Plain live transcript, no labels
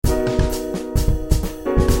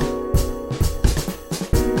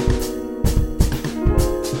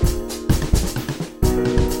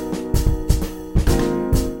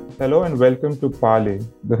Hello and welcome to Pale,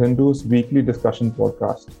 the Hindu's weekly discussion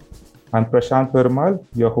podcast. I'm Prashant Perumal,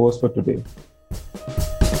 your host for today.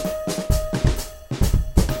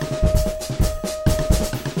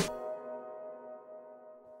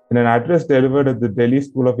 In an address delivered at the Delhi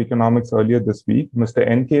School of Economics earlier this week, Mr.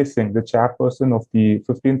 N.K. Singh, the chairperson of the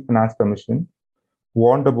 15th Finance Commission,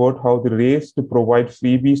 warned about how the race to provide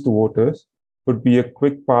freebies to voters could be a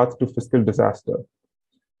quick path to fiscal disaster.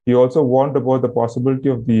 He also warned about the possibility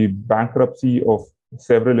of the bankruptcy of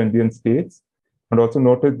several Indian states and also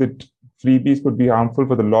noted that freebies could be harmful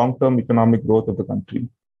for the long-term economic growth of the country.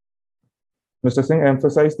 Mr. Singh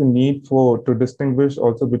emphasized the need to distinguish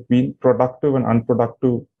also between productive and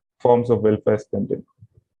unproductive forms of welfare spending.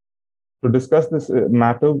 To discuss this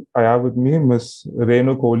matter, I have with me Ms.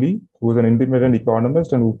 Renu Kohli, who is an independent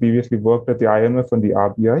economist and who previously worked at the IMF and the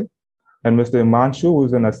RBI, and Mr. Himanshu, who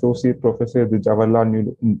is an associate professor at the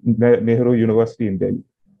Jawaharlal Nehru University in Delhi.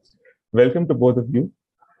 Welcome to both of you.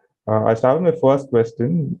 I start with my first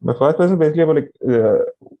question. My first question is basically about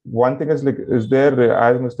one thing is is there,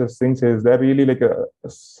 as Mr. Singh says, is there really a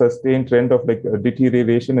sustained trend of a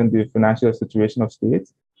deterioration in the financial situation of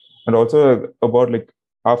states, and also about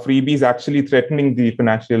are freebies actually threatening the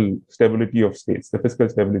financial stability of states, the fiscal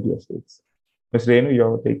stability of states? Ms. Renu,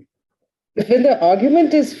 your take. When the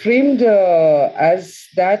argument is framed as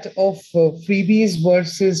that of freebies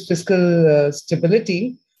versus fiscal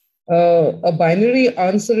stability, a binary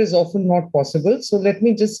answer is often not possible. So let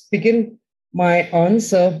me just begin my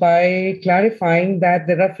answer by clarifying that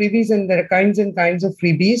there are freebies and there are kinds and kinds of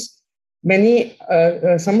freebies.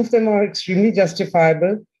 Some of them are extremely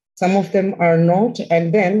justifiable, some of them are not.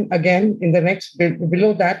 And then again, in the next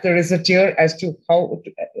below that, there is a tier as to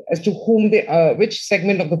whom which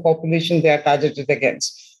segment of the population they are targeted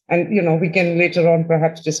against. And we can later on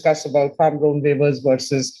perhaps discuss about farm loan waivers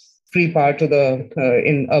versus free power to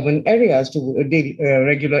in urban areas to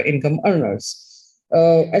regular income earners.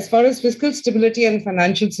 As far as fiscal stability and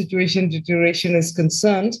financial situation deterioration is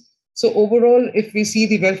concerned, so overall, if we see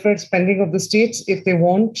the welfare spending of the states, if they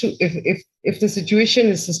want to, if the situation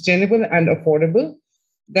is sustainable and affordable,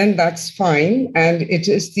 then that's fine. And it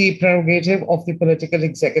is the prerogative of the political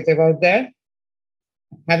executive out there.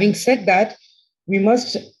 Having said that, we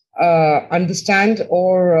must understand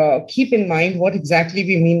or keep in mind what exactly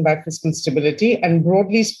we mean by fiscal stability. And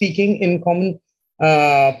broadly speaking, in common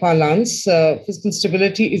parlance, fiscal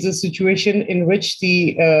stability is a situation in which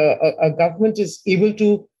a government is able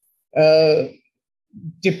to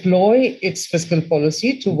deploy its fiscal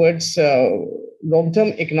policy towards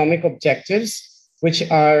long-term economic objectives, which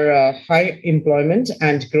are high employment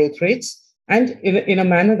and growth rates, and in a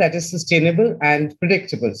manner that is sustainable and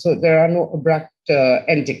predictable. So there are no abrupt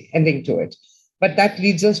ending to it. But that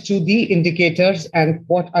leads us to the indicators and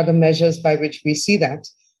what are the measures by which we see that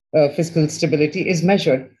fiscal stability is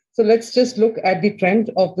measured. So let's just look at the trend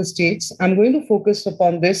of the states. I'm going to focus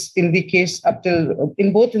upon this in the case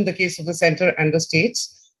both in the case of the center and the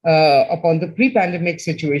states, upon the pre-pandemic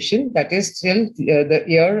situation, that is till the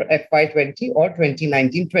year FY20 or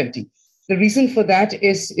 2019-20. The reason for that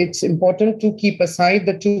is it's important to keep aside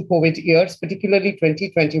the two COVID years, particularly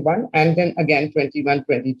 2021 and then again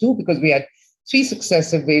 21-22, because we had three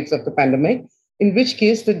successive waves of the pandemic, in which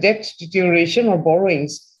case the debt deterioration or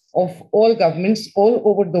borrowings of all governments all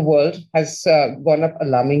over the world has gone up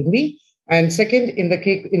alarmingly. And second, in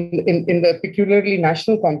the peculiarly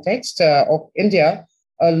national context of India,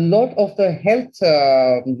 a lot of the health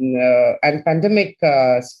and pandemic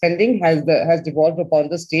spending has devolved upon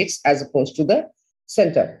the states as opposed to the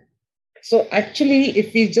center. So actually,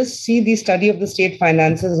 if we just see the study of the state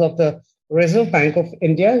finances of the Reserve Bank of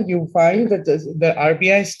India, you find that the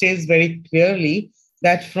RBI states very clearly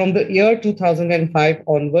that from the year 2005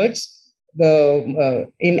 onwards,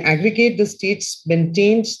 in aggregate, the states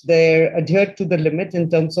adhered to the limit in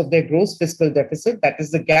terms of their gross fiscal deficit. That is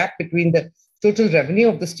the gap between the total revenue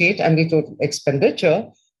of the state and the total expenditure.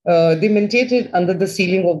 They maintained it under the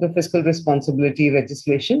ceiling of the fiscal responsibility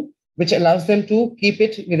legislation, which allows them to keep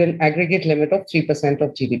it with an aggregate limit of 3%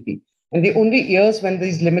 of GDP. And the only years when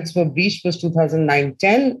these limits were breached was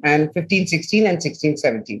 2009-10 and 15-16 and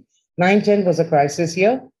 16-17. 9-10 was a crisis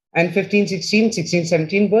year, and 15-16,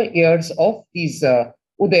 16-17 were years of these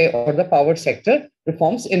Uday or the power sector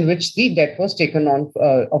reforms, in which the debt was taken on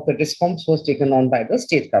of the discoms was taken on by the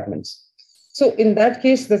state governments. So in that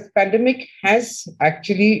case, the pandemic has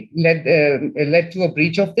actually led to a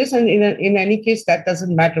breach of this, and in any case, that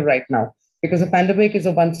doesn't matter right now because the pandemic is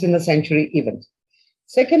a once in a century event.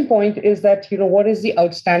 Second point is that what is the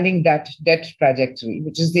outstanding debt trajectory,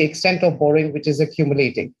 which is the extent of borrowing which is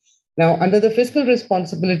accumulating. Now, under the fiscal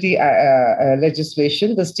responsibility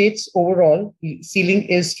legislation, the state's overall ceiling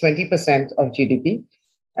is 20% of GDP.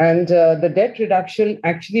 And the debt reduction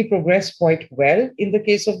actually progressed quite well in the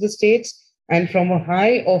case of the states. And from a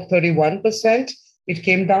high of 31%, it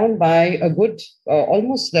came down by a good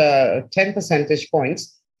almost 10 percentage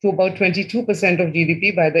points to about 22% of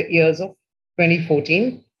GDP by the years of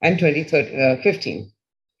 2014 and 2015.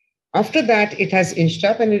 After that, it has inched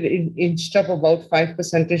up, and it inched up about 5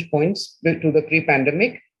 percentage points to the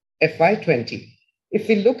pre-pandemic FY20. If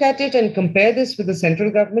we look at it and compare this with the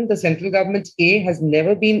central government A has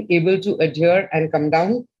never been able to adhere and come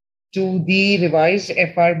down to the revised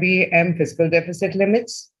FRBM fiscal deficit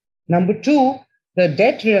limits. Number two, the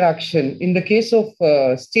debt reduction in the case of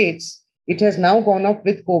states, it has now gone up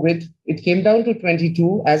with COVID. It came down to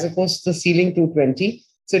 22 as opposed to the ceiling to 20.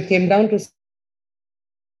 So it came down to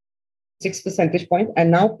 6 percentage point,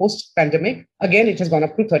 and now post-pandemic, again, it has gone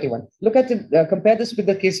up to 31. Look at it, compare this with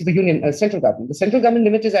the case of the union, central government. The central government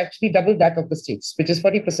limit is actually double that of the states, which is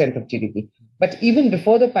 40% of GDP. But even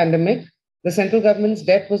before the pandemic, the central government's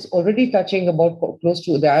debt was already touching about close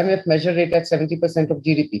to the IMF measure rate at 70% of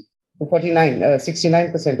GDP,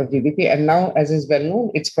 69% of GDP, and now, as is well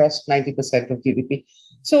known, it's crossed 90% of GDP.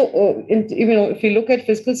 So, if you look at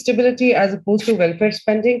fiscal stability as opposed to welfare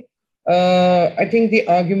spending, I think the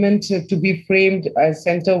argument to be framed as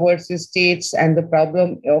center versus states and the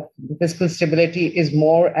problem of fiscal stability is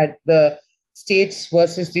more at the states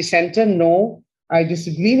versus the center. No, I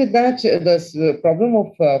disagree with that. The problem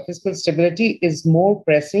of fiscal stability is more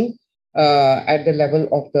pressing at the level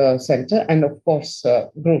of the center and, of course,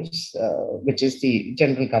 groups, which is the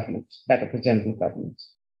general government, that of the general government.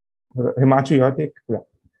 Himanshu, your take? Yeah.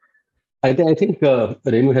 I think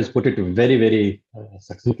Renu has put it very, very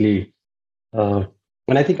succinctly. And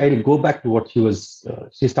I think I'll go back to what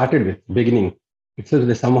she started with, beginning. It says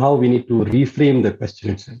that somehow we need to reframe the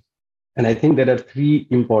question itself. And I think there are three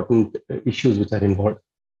important issues which are involved.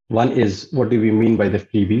 One is, what do we mean by the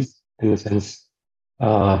freebies? In a sense,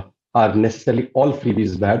 are necessarily all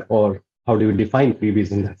freebies bad, or how do we define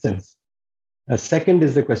freebies in that sense? Second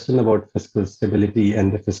is the question about fiscal stability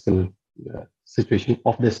and the fiscal situation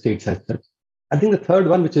of the states as such. I think the third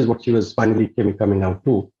one, which is what she was finally coming out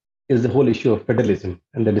to, is the whole issue of federalism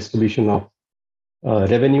and the distribution of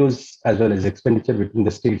revenues as well as expenditure between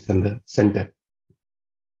the states and the center.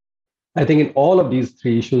 I think in all of these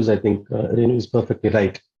three issues, I think Renu is perfectly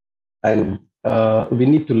right. And we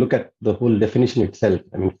need to look at the whole definition itself.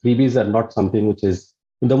 I mean, freebies are not something which is,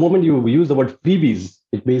 the moment you use the word freebies,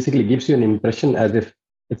 it basically gives you an impression as if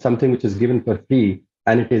it's something which is given for free,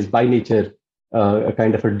 and it is by nature a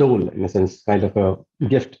kind of a dole, in a sense, kind of a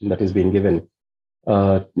gift that is being given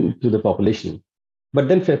to the population. But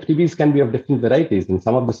then freebies can be of different varieties. And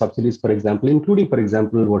some of the subsidies, for example, including, for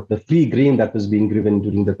example, what the free grain that was being given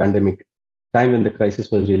during the pandemic time when the crisis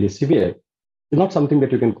was really severe, is not something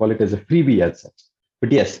that you can call it as a freebie as such.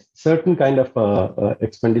 But yes, certain kind of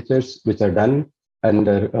expenditures which are done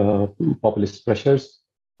under populist pressures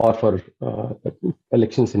or for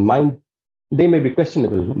elections in mind, they may be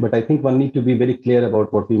questionable. But I think one need to be very clear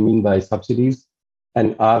about what we mean by subsidies,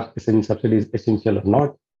 and are subsidies essential or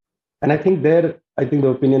not. And I think the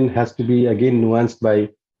opinion has to be again nuanced by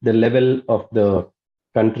the level of the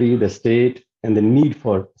country, the state, and the need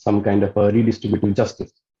for some kind of a redistributive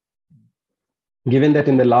justice. Given that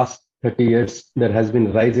in the last 30 years, there has been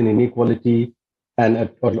a rise in inequality and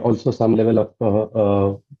also some level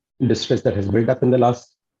of distress that has built up in the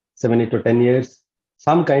last 7, 8, or 10 years,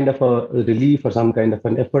 some kind of a relief or some kind of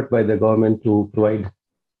an effort by the government to provide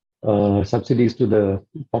subsidies to the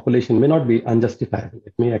population may not be unjustifiable.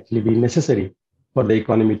 It may actually be necessary for the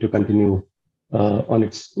economy to continue on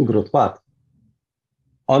its growth path.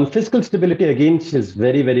 On fiscal stability, again, she is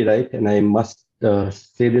very, very right. And I must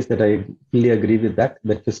say this, that I fully agree with that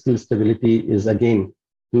fiscal stability is, again,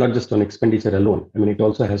 not just on expenditure alone. I mean, it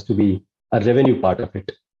also has to be a revenue part of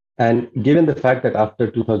it. And given the fact that after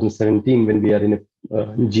 2017, when we are in a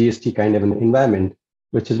GST kind of an environment,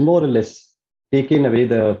 which is more or less taken away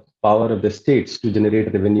the power of the states to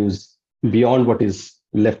generate revenues beyond what is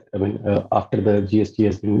left, I mean, after the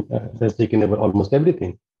GST has taken over almost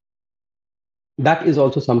everything. That is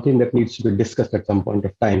also something that needs to be discussed at some point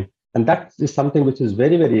of time. And that is something which is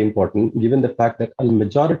very, very important, given the fact that a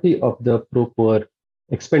majority of the pro-poor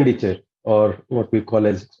expenditure, or what we call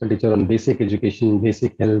as expenditure on basic education,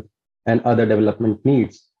 basic health, and other development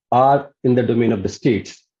needs, are in the domain of the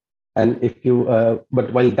states. And if you,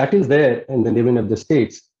 but while that is there in the domain of the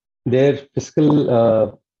states, their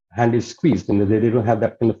fiscal hand is squeezed, and they don't have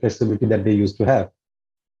that kind of flexibility that they used to have.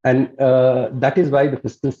 And that is why the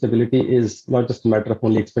fiscal stability is not just a matter of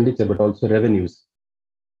only expenditure, but also revenues.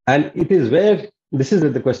 And it is where, this is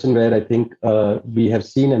the question where I think we have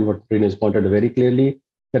seen, and what Renu has pointed out very clearly,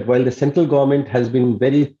 that while the central government has been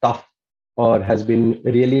very tough or has been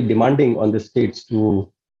really demanding on the states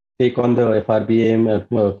to take on the FRBM,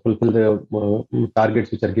 fulfill the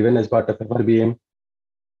targets which are given as part of FRBM,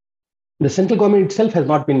 the central government itself has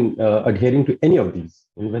not been adhering to any of these,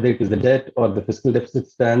 whether it is the debt or the fiscal deficit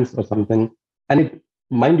stance or something. And it,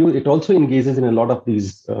 mind you, it also engages in a lot of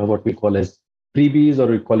these, what we call as freebies, or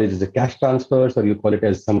we call it as a cash transfers, or you call it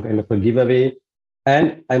as some kind of a giveaway.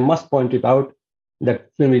 And I must point it out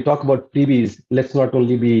that when we talk about freebies, let's not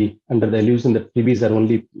only be under the illusion that freebies are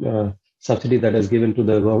only subsidy that is given to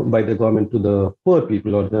by the government to the poor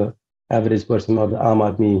people or the average person or the Aam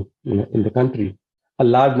Aadmi in the country. A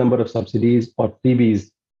large number of subsidies or freebies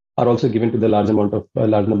are also given to the large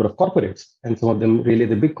number of corporates, and some of them really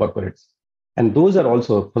the big corporates. And those are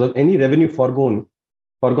also, for any revenue foregone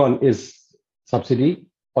is subsidy,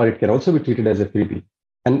 or it can also be treated as a freebie.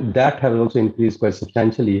 And that has also increased quite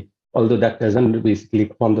substantially, although that doesn't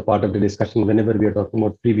basically form the part of the discussion whenever we are talking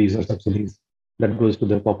about freebies or subsidies that goes to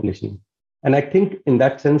the population. And I think in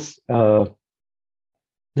that sense, the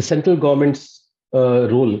central government's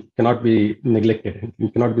role cannot be neglected.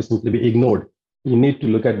 It cannot be simply be ignored. You need to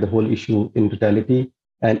look at the whole issue in totality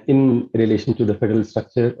and in relation to the federal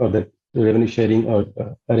structure or the revenue sharing or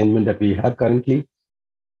arrangement that we have currently.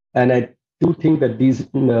 And I do think that these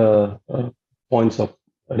points of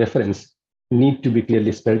reference need to be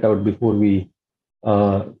clearly spelled out before we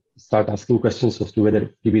start asking questions as to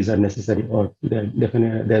whether freebies are necessary or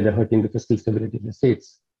they're hurting the fiscal stability of the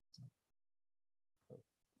states.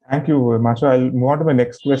 Thank you, Masha. I'll move on to my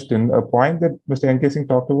next question. A point that Mr. N.K. Singh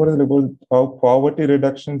talked about is about how poverty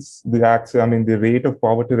reductions, the rate of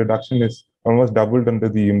poverty reduction is almost doubled under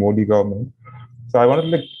the Modi government. So I want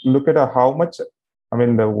to look at how much,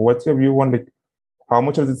 what's your view on how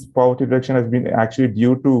much of this poverty reduction has been actually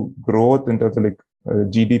due to growth in terms of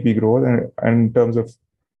GDP growth and in terms of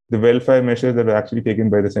the welfare measures that are actually taken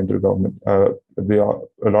by the central government.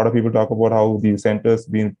 A lot of people talk about how the center's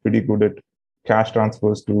been pretty good at cash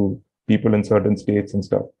transfers to people in certain states and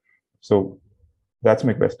stuff. So that's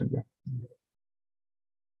my question. Yeah.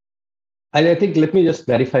 I think let me just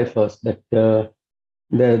clarify first that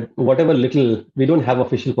whatever little, we don't have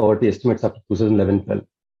official poverty estimates up to 2011-12.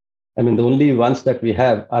 I mean, the only ones that we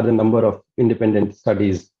have are the number of independent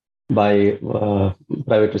studies by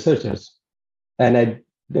private researchers. And I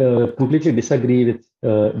completely disagree with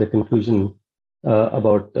the conclusion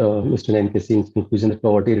about Mr. N.K. Singh's conclusion that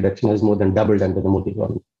poverty reduction has more than doubled under the Modi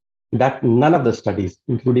government. That none of the studies,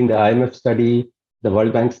 including the IMF study, the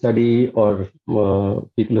World Bank study, or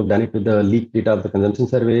people who've done it with the leaked data of the consumption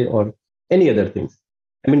survey, or any other things.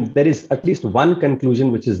 I mean, there is at least one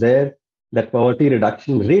conclusion which is there, that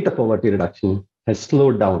rate of poverty reduction has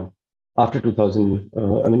slowed down after 2000,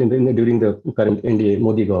 during the current NDA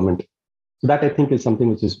Modi government. That I think is something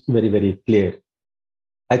which is very, very clear.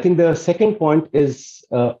 I think the second point is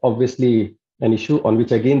obviously an issue on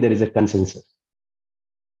which, again, there is a consensus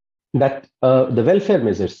that the welfare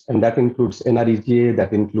measures, and that includes NREGA,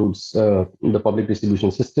 that includes the public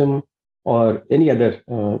distribution system, or any other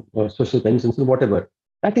social pensions or whatever,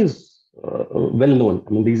 that is well known.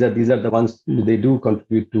 I mean, these are the ones, they do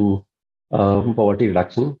contribute to poverty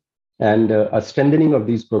reduction, and a strengthening of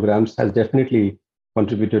these programs has definitely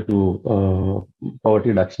contributed to poverty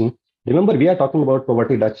reduction. Remember, we are talking about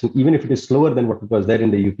poverty reduction, even if it is slower than what it was there in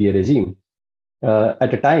the UPA regime,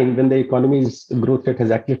 at a time when the economy's growth rate has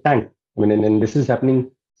actually tanked. I mean, and this is happening,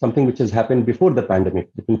 something which has happened before the pandemic,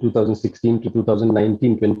 between 2016 to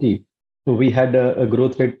 2019-20. We had a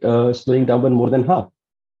growth rate slowing down by more than half.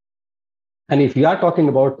 And if we are talking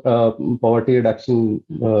about poverty reduction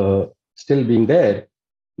still being there,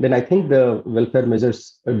 then I think the welfare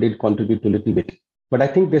measures did contribute to a little bit. But I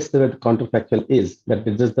think the counterfactual is that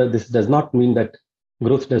this does not mean that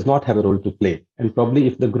growth does not have a role to play. And probably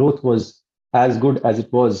if the growth was as good as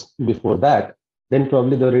it was before that, then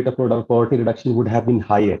probably the rate of poverty reduction would have been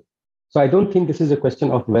higher. So I don't think this is a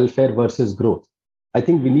question of welfare versus growth. I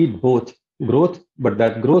think we need both growth, but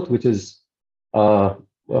that growth which is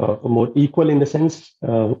more equal in the sense,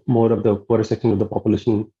 more of the poorer section of the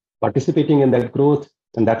population participating in that growth,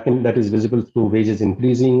 and that is visible through wages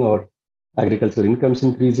increasing, or agricultural incomes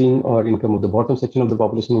increasing, or income of the bottom section of the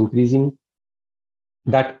population increasing.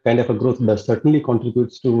 That kind of a growth does certainly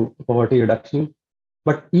contributes to poverty reduction.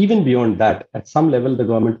 But even beyond that, at some level, the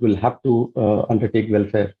government will have to undertake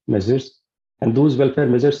welfare measures. And those welfare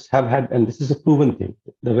measures have had, and this is a proven thing,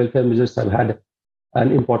 the welfare measures have had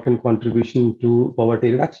an important contribution to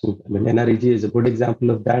poverty reduction. I mean, NREG is a good example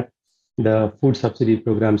of that. The food subsidy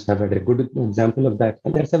programs have had a good example of that.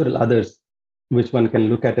 And there are several others which one can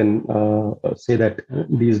look at and say that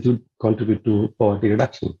these do contribute to poverty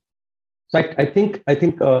reduction. So I think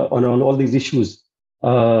on all these issues,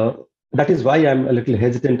 that is why I'm a little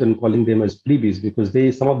hesitant in calling them as freebies, because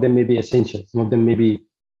some of them may be essential, some of them may be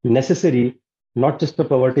necessary, not just for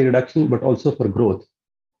poverty reduction, but also for growth.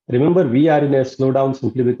 Remember, we are in a slowdown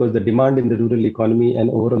simply because the demand in the rural economy and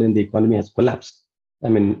overall in the economy has collapsed. I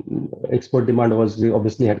mean, export demand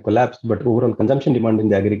obviously had collapsed, but overall consumption demand in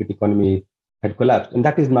the aggregate economy had collapsed. And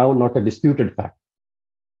that is now not a disputed fact.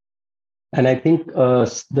 And I think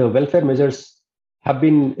the welfare measures have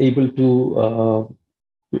been able to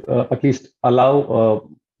at least allow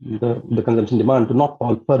the consumption demand to not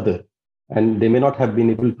fall further. And they may not have been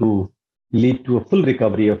able to lead to a full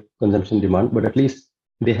recovery of consumption demand, but at least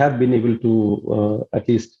they have been able to at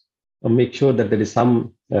least make sure that there is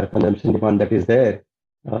some consumption demand that is there,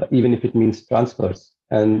 even if it means transfers.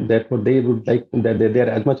 And therefore, they would like that they are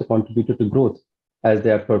as much a contributor to growth as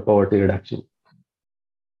they are for poverty reduction.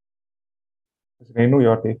 Renu,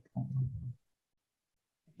 your take.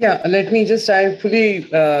 Yeah, I fully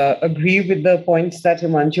agree with the points that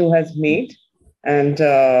Himanshu has made. And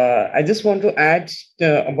I just want to add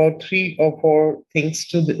about 3 or 4 things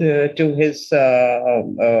to his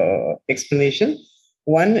explanation.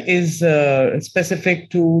 One is specific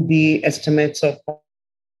to the estimates of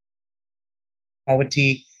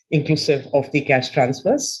poverty inclusive of the cash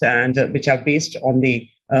transfers, and which are based on the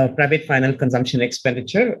private final consumption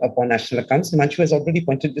expenditure upon national accounts. Himanshu has already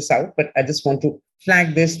pointed this out, but I just want to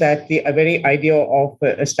flag this, that the very idea of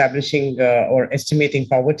establishing or estimating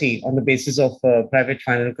poverty on the basis of private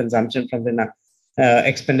final consumption from the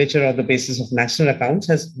expenditure on the basis of national accounts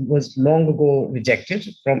was long ago rejected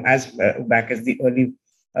from as back as the early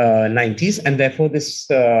 90s, and therefore this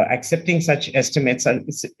accepting such estimates and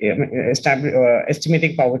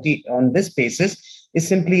estimating poverty on this basis is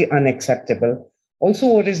simply unacceptable. Also,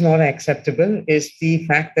 what is not acceptable is the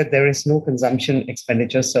fact that there is no consumption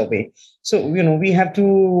expenditure survey. So, we have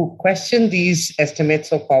to question these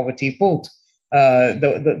estimates of poverty, both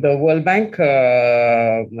the World Bank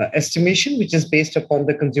estimation, which is based upon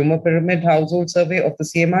the Consumer Pyramid Household Survey of the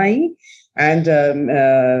CMIE, and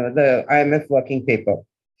the IMF working paper.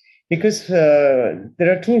 Because there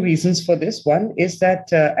are 2 reasons for this. One is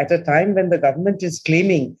that at a time when the government is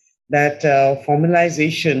claiming that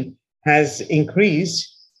formalization has increased,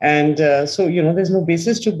 and so there's no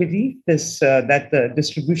basis to believe this that the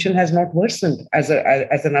distribution has not worsened as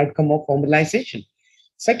an outcome of formalization.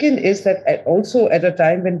 Second is that also at a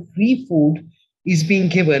time when free food is being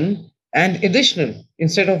given and additional,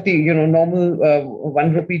 instead of the normal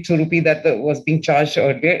 1 rupee, 2 rupee that was being charged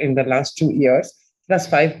earlier in the last 2 years, plus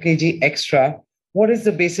 5 kg extra. What is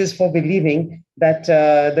the basis for believing that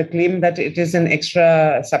the claim that it is an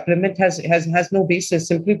extra supplement has no basis,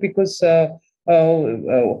 simply because where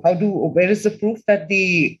is the proof that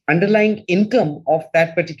the underlying income of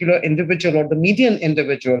that particular individual, or the median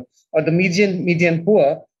individual, or the median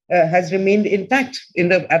poor has remained intact in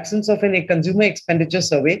the absence of a consumer expenditure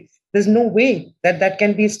survey? There's no way that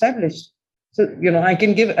can be established. So, I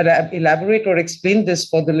can elaborate or explain this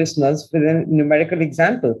for the listeners with a numerical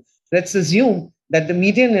example. Let's assume that the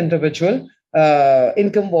median individual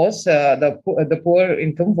income was, the poor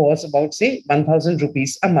income was about, say, 1,000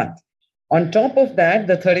 rupees a month. On top of that,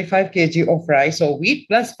 the 35 kg of rice or wheat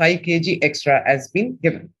plus 5 kg extra has been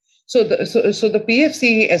given. So the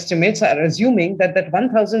PFCE estimates are assuming that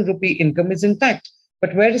 1,000 rupee income is intact.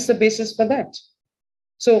 But where is the basis for that?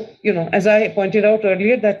 So, as I pointed out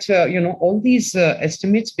earlier, that, all these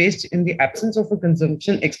estimates based in the absence of a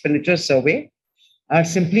consumption expenditure survey are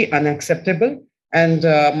simply unacceptable. And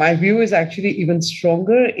my view is actually even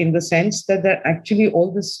stronger, in the sense that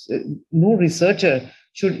no researcher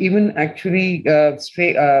should even actually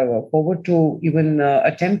stray forward to even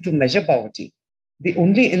attempt to measure poverty. The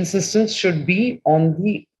only insistence should be on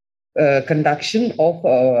the conduction of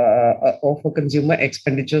a consumer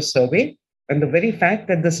expenditure survey. And the very fact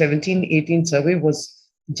that the 17-18 survey was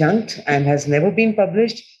junked and has never been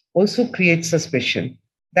published also creates suspicion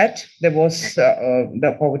that there was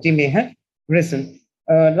the poverty may have risen.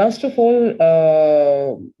 Last of all,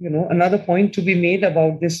 another point to be made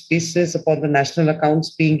about this basis upon the national accounts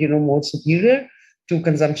being, more superior to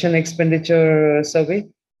consumption expenditure survey.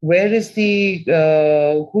 Where is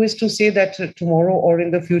who is to say that tomorrow or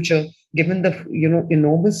in the future, given the,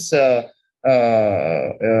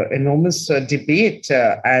 enormous debate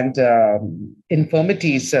and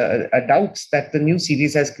infirmities, doubts that the new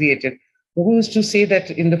series has created, Who is to say that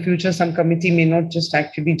in the future some committee may not just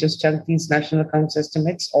actually just junk these national accounts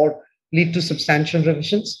estimates or lead to substantial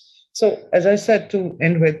revisions? So, as I said, to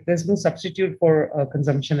end with, there's no substitute for a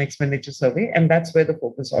consumption expenditure survey, and that's where the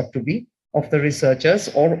focus ought to be of the researchers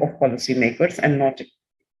or of policymakers, and not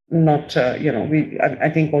I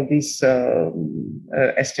think all these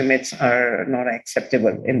estimates are not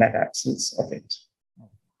acceptable in that absence of it.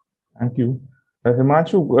 Thank you.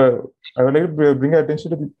 Himanshu, I would like to bring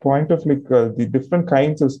attention to the point of the different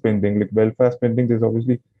kinds of spending. Like welfare spending, there's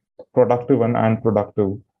obviously productive and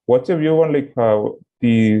unproductive. What's your view on how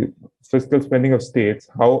the fiscal spending of states?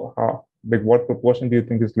 How what proportion do you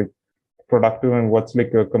think is productive, and what's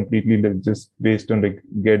a completely just based on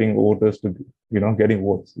getting voters to getting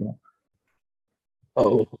votes?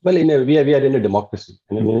 Oh, well, we are in a democracy,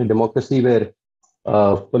 and in a democracy where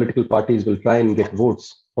political parties will try and get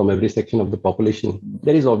votes from every section of the population,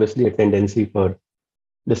 there is obviously a tendency for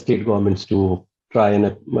the state governments to try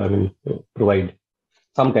and provide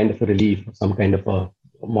some kind of a relief, some kind of a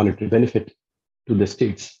monetary benefit to the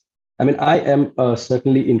states. I mean, I am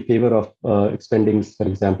certainly in favor of expending, for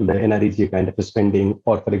example, the NREGA kind of a spending,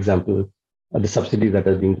 or for example, the subsidies that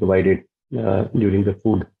are being provided during the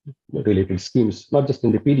food-related schemes, not just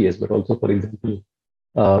in the PDS, but also, for example,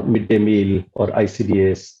 midday meal or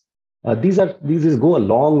ICDS. These go a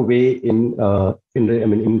long way in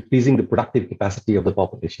increasing the productive capacity of the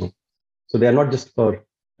population. So they are not just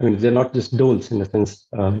they're not just doles in a sense.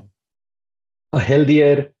 A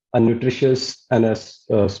healthier, a nutritious, and a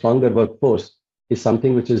stronger workforce is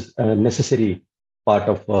something which is a necessary part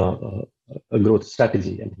of a growth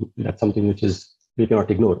strategy, and that's something which we cannot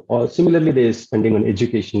ignore. Or similarly, there is spending on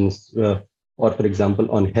education, or for example,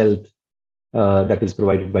 on health that is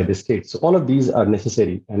provided by the state. So all of these are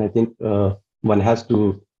necessary, and I think one has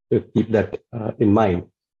to keep that in mind.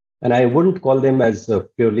 And I wouldn't call them as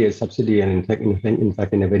purely a subsidy, and in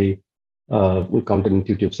fact, in a very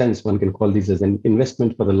counterintuitive sense, one can call these as an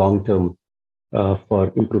investment for the long term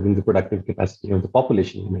for improving the productive capacity of the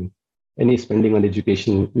population. I mean, any spending on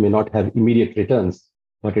education may not have immediate returns,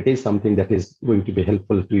 but it is something that is going to be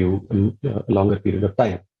helpful to you in a longer period of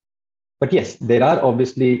time. But yes, there are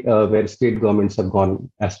obviously where state governments have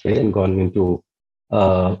gone astray and gone into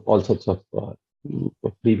all sorts of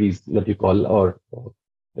freebies that you call, or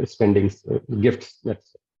spendings, gifts.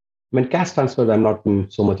 Cash transfers, I'm not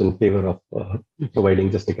so much in favor of providing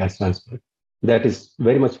just a cash transfer. That is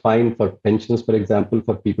very much fine for pensions, for example,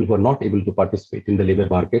 for people who are not able to participate in the labor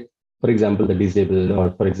market. For example, the disabled,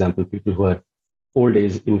 or for example, people who are old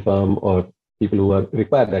age infirm, or people who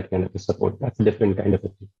require that kind of a support. That's a different kind of a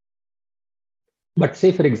thing. But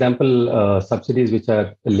say, for example, subsidies which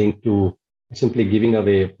are linked to simply giving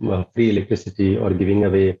away free electricity, or giving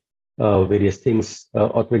away various things,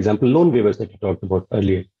 or for example, loan waivers that you talked about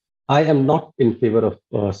earlier. I am not in favor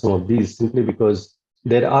of some of these, simply because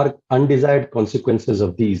there are undesired consequences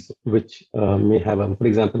of these, which may have, for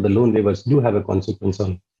example, the loan waivers do have a consequence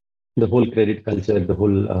on the whole credit culture, the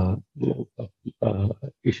whole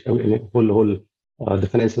the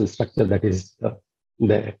financial structure that is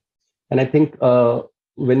there. And I think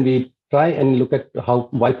when we try and look at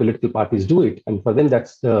why political parties do it, and for them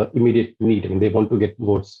that's the immediate need, and they want to get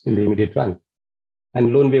votes in the immediate run.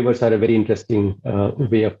 And loan waivers are a very interesting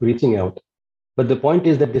way of reaching out. But the point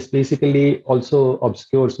is that this basically also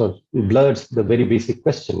obscures or blurs the very basic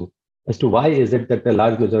question as to why is it that the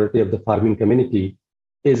large majority of the farming community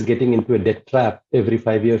is getting into a debt trap every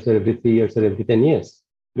 5 years, or every 3 years, or every 10 years?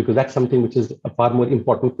 Because that's something which is a far more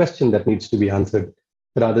important question that needs to be answered,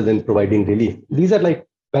 rather than providing relief. These are like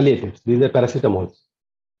palliatives. These are paracetamols.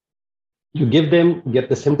 You give them, get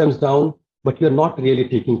the symptoms down, but you're not really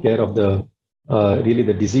taking care of the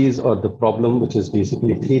disease or the problem, which is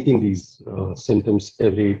basically creating these symptoms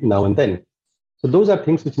every now and then. So those are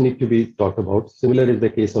things which need to be talked about. Similar is the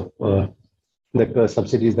case of the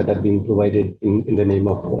subsidies that are being provided in the name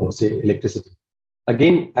of, say, electricity.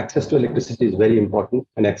 Again, access to electricity is very important,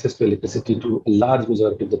 and access to electricity to a large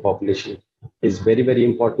majority of the population is very, very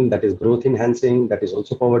important. That is growth enhancing, that is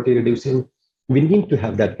also poverty reducing. We need to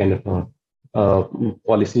have that kind of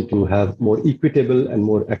policy to have more equitable and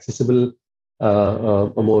more accessible,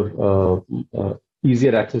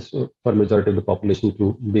 easier access for majority of the population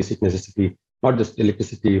to basic necessity, not just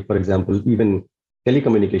electricity, for example, even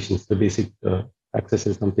telecommunications. The basic access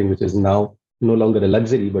is something which is now no longer a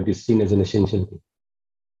luxury, but is seen as an essential thing.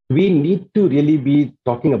 We need to really be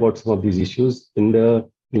talking about some of these issues in the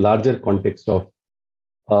larger context of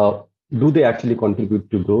do they actually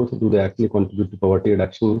contribute to growth? Do they actually contribute to poverty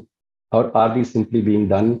reduction? Or are these simply being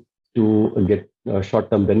done to get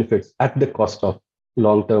short-term benefits at the cost of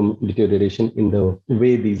long-term deterioration in the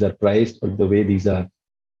way these are priced, or the way these are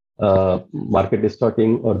market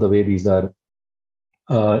distorting, or the way these are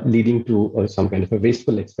leading to some kind of a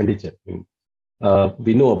wasteful expenditure.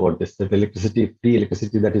 We know about this, that free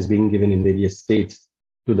electricity that is being given in various states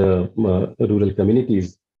to the rural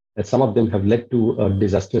communities, that some of them have led to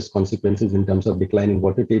disastrous consequences in terms of declining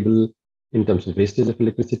water table, in terms of wastage of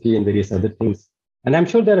electricity and various other things. And I'm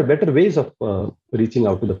sure there are better ways of reaching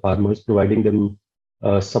out to the farmers, providing them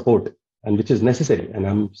support, and which is necessary. And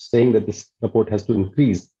I'm saying that this support has to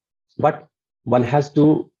increase, but one has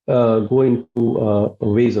to go into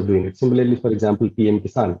ways of doing it. Similarly, for example, PM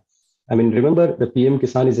Kisan. I mean, remember, the PM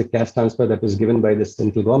Kisan is a cash transfer that was given by the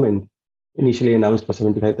central government, initially announced for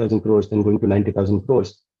 75,000 crores, then going to 90,000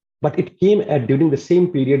 crores. But it came during the same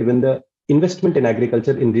period when the investment in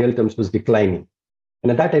agriculture in real terms was declining.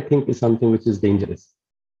 And that, I think, is something which is dangerous,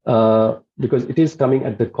 because it is coming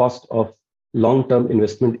at the cost of long-term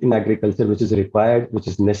investment in agriculture, which is required, which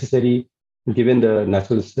is necessary, given the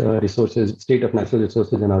natural resources, state of natural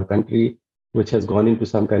resources in our country, which has gone into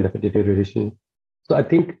some kind of a deterioration. So I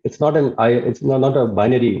think it's not a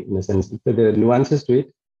binary in a sense. There are nuances to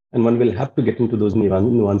it, and one will have to get into those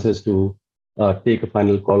nuances to take a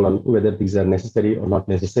final call on whether these are necessary or not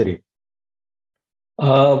necessary.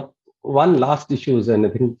 One last issue is, and I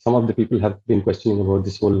think some of the people have been questioning about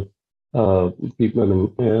this whole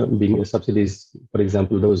being subsidies, for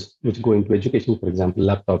example, those which go into education, for example,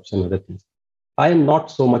 laptops and other things. I am not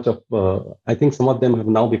so much of, I think some of them have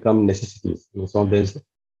now become necessities. So there's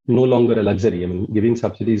no longer a luxury. I mean, giving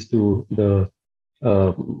subsidies to the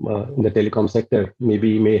telecom sector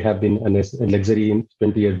may have been a luxury in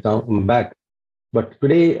 20 years back. But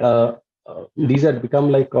today, these have become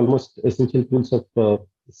like almost essential tools of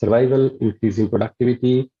survival, increasing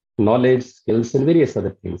productivity, knowledge, skills, and various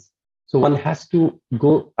other things. So one has to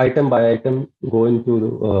go item by item, go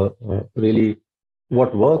into really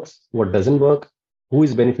what works, what doesn't work, who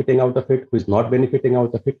is benefiting out of it, who is not benefiting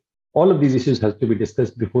out of it. All of these issues have to be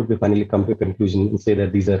discussed before we finally come to a conclusion and say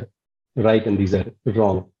that these are right and these are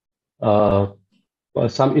wrong.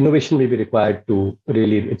 Some innovation may be required to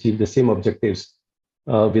really achieve the same objectives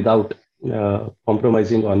without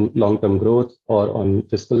compromising on long-term growth or on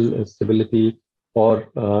fiscal stability, or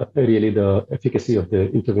really the efficacy of the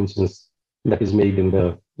interventions that is made in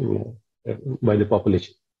by the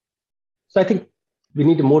population. So I think we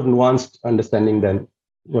need a more nuanced understanding than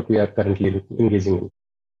what we are currently engaging in.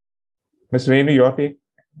 Ms. Renu, your take?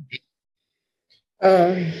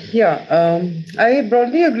 I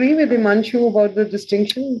broadly agree with Himanshu about the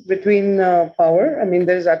distinction between power. I mean,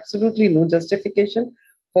 there is absolutely no justification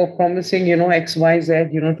for promising, X, Y, Z,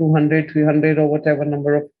 200, 300 or whatever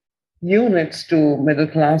number of units to middle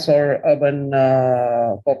class or urban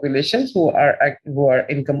populations who are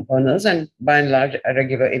income earners, and by and large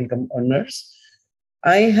regular income earners.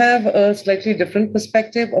 I have a slightly different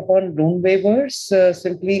perspective upon loan waivers,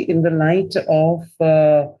 simply in the light of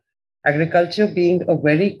agriculture being a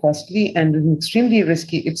very costly and extremely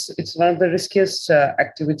risky. It's one of the riskiest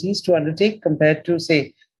activities to undertake compared to,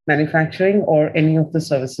 say, manufacturing or any of the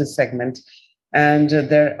services segment. And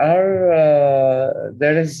there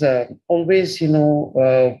is always,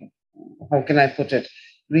 how can I put it,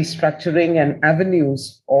 restructuring and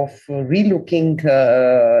avenues of relooking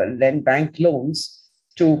bank loans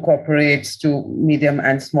to corporates, to medium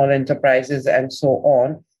and small enterprises, and so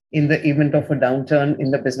on, in the event of a downturn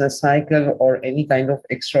in the business cycle or any kind of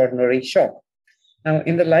extraordinary shock. Now,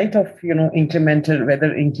 in the light of, incremental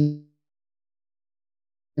weather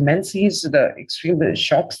inclemencies, the extreme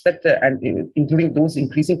shocks that, and including those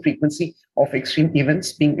increasing frequency of extreme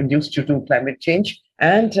events being induced due to climate change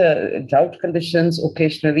and drought conditions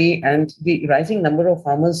occasionally, and the rising number of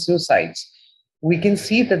farmers' suicides, we can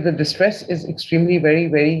see that the distress is extremely very,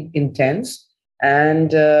 very intense,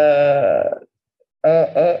 and a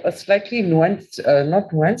slightly nuanced, not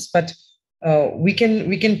nuanced, but we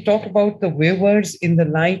can talk about the waivers in the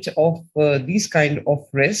light of these kind of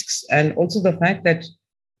risks, and also the fact that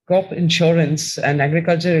crop insurance and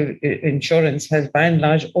agriculture insurance has by and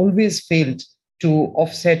large always failed to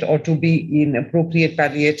offset or to be in appropriate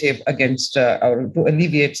palliative against or to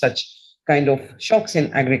alleviate such kind of shocks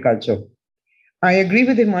in agriculture. I agree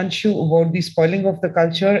with Himanshu about the spoiling of the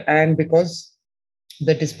culture, and because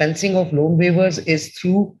the dispensing of loan waivers is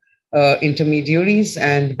through intermediaries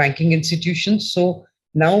and banking institutions. So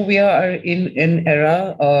now we are in an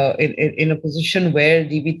era, in a position where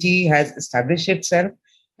DBT has established itself,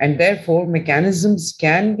 and therefore mechanisms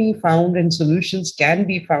can be found and solutions can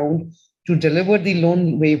be found to deliver the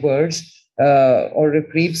loan waivers or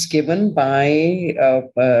reprieves given by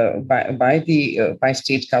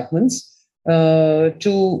state governments.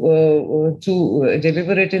 to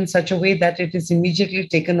deliver it in such a way that it is immediately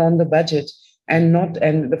taken on the budget and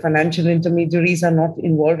the financial intermediaries are not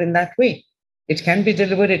involved in that way. It can be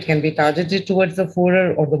delivered, it can be targeted towards the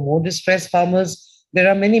poorer or the more distressed farmers. There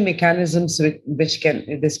are many mechanisms which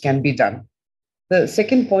this can be done. The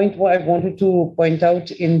second point what I wanted to point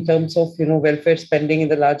out in terms of welfare spending in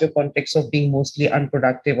the larger context of being mostly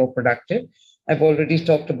unproductive or productive. I've already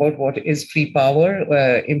talked about what is free power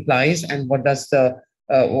implies and what do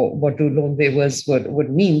loan waivers would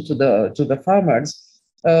mean to the farmers.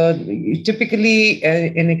 Typically,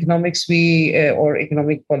 in economics, or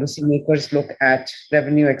economic policymakers look at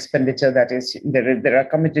revenue expenditure. That is, there are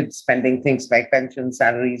committed spending, things like pensions,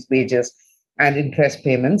 salaries, wages, and interest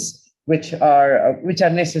payments, which are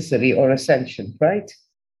necessary or essential, right?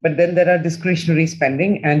 But then there are discretionary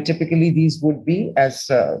spending, and typically these would be, as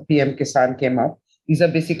PM Kisan came up, these are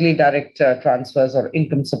basically direct transfers or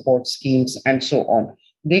income support schemes and so on.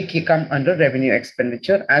 They come under revenue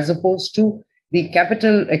expenditure as opposed to the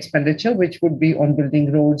capital expenditure, which would be on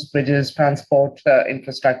building roads, bridges, transport,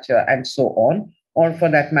 infrastructure, and so on, or for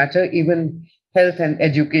that matter, even health and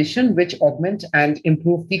education, which augment and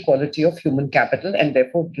improve the quality of human capital and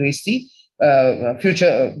therefore raise the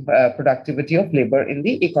future productivity of labor in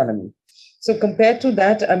the economy. So compared to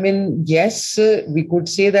that, I mean, yes, we could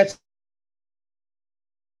say that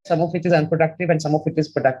some of it is unproductive and some of it is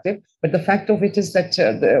productive. But the fact of it is that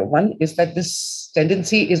this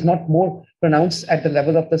tendency is not more pronounced at the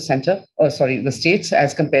level of the the states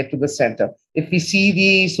as compared to the center. If we see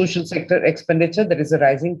the social sector expenditure, there is a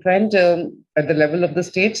rising trend at the level of the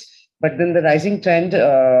states, but then the rising trend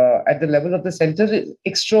at the level of the center is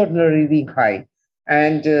extraordinarily high.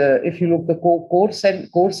 And if you look at the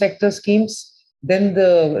core sector schemes, then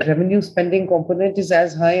the revenue spending component is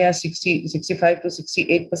as high as 65 to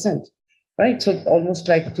 68%, right? So almost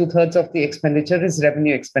like 2/3 of the expenditure is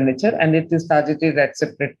revenue expenditure, and it is targeted at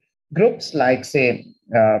separate groups like, say,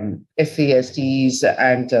 SCSTs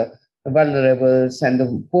and vulnerables and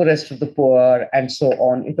the poorest of the poor and so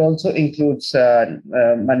on. It also includes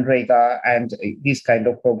Manrega and these kind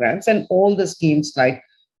of programs and all the schemes like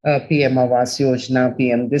PM Awas Yojana,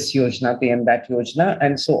 PM this Yojana, PM that Yojana,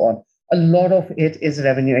 and so on. A lot of it is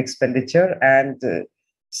revenue expenditure, and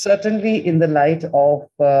certainly in the light of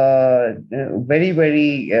very,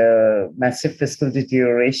 very massive fiscal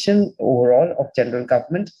deterioration overall of general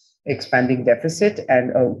government, expanding deficit,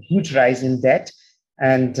 and a huge rise in debt.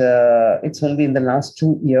 And it's only in the last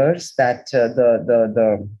 2 years that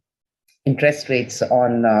the interest rates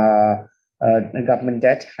on government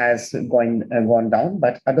debt has gone down,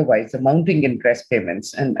 but otherwise the mounting interest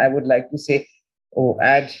payments. And I would like to say,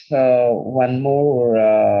 add one more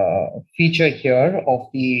feature here of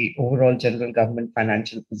the overall general government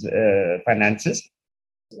finances.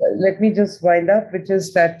 Let me just wind up, which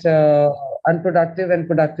is that unproductive and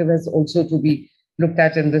productive has also to be looked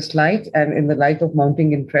at in this light, and in the light of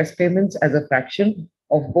mounting interest payments as a fraction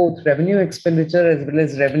of both revenue expenditure as well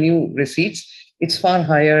as revenue receipts. It's far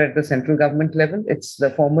higher at the central government level. It's the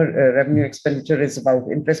former revenue expenditure is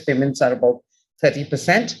about, interest payments are about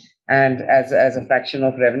 30%. And as a fraction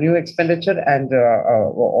of revenue expenditure, and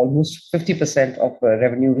almost 50% of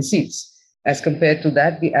revenue receipts. As compared to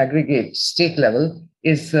that, the aggregate state level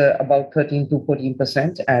is about 13 to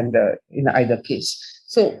 14%, and in either case.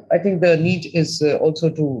 So I think the need is also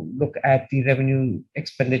to look at the revenue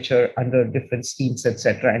expenditure under different schemes,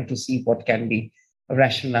 etc., and to see what can be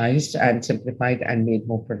rationalized and simplified and made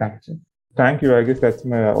more productive. Thank you. I guess that's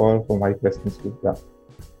all for my questions too. Yeah.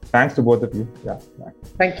 Thanks to both of you. Yeah.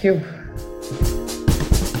 Thank you.